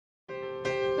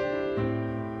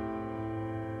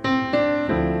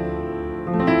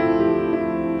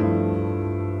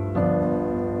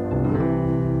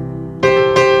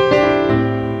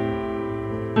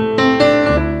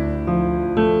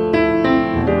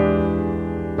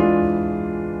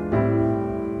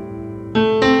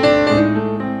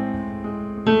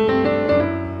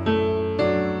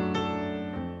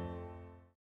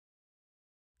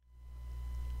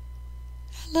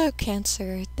Hello,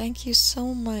 Cancer. Thank you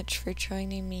so much for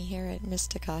joining me here at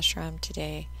Mystic Ashram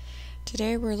today.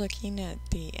 Today we're looking at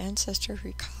the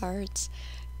ancestry cards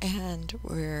and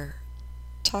we're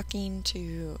talking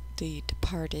to the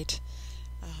departed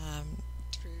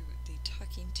through the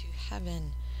Talking to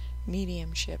Heaven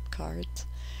mediumship cards.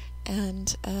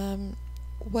 And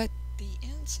what the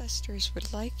ancestors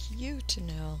would like you to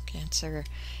know, Cancer,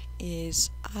 is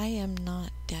I am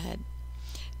not dead.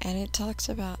 And it talks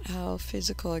about how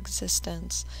physical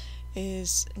existence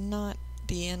is not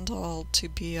the end-all to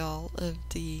be-all of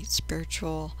the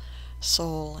spiritual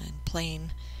soul and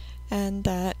plane, and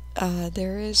that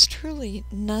there is truly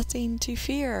nothing to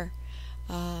fear.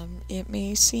 It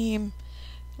may seem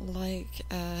like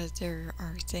there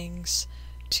are things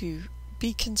to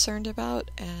be concerned about,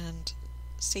 and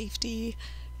safety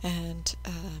and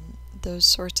those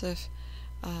sorts of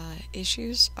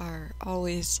issues are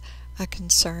always a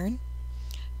concern,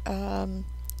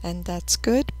 and that's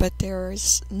good, but there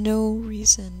is no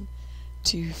reason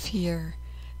to fear,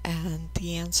 and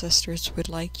the ancestors would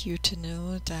like you to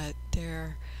know that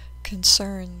their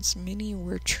concerns, many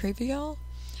were trivial,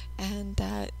 and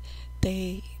that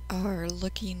they are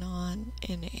looking on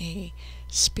in a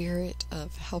spirit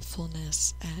of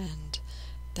helpfulness, and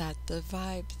that the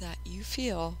vibe that you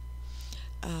feel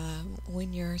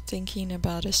when you're thinking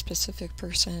about a specific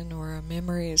person or a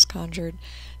memory is conjured,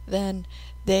 then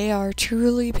they are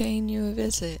truly paying you a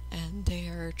visit, and they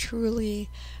are truly,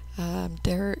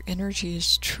 their energy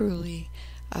is truly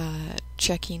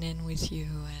checking in with you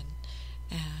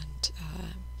and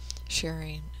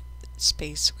sharing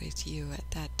space with you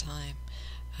at that time.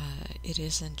 It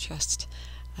isn't just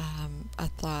a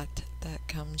thought that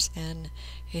comes in,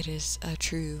 it is a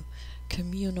true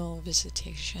communal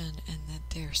visitation, and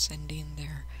that they're sending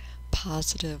their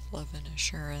positive love and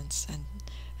assurance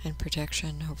and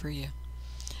protection over you.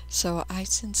 So I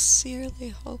sincerely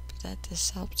hope that this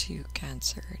helps you,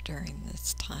 Cancer, during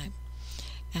this time,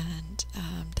 and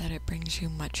that it brings you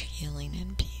much healing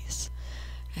and peace.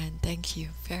 And thank you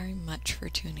very much for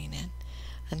tuning in.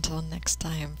 Until next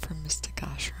time, from Mystic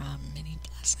Ashram, many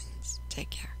blessings. Take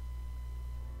care.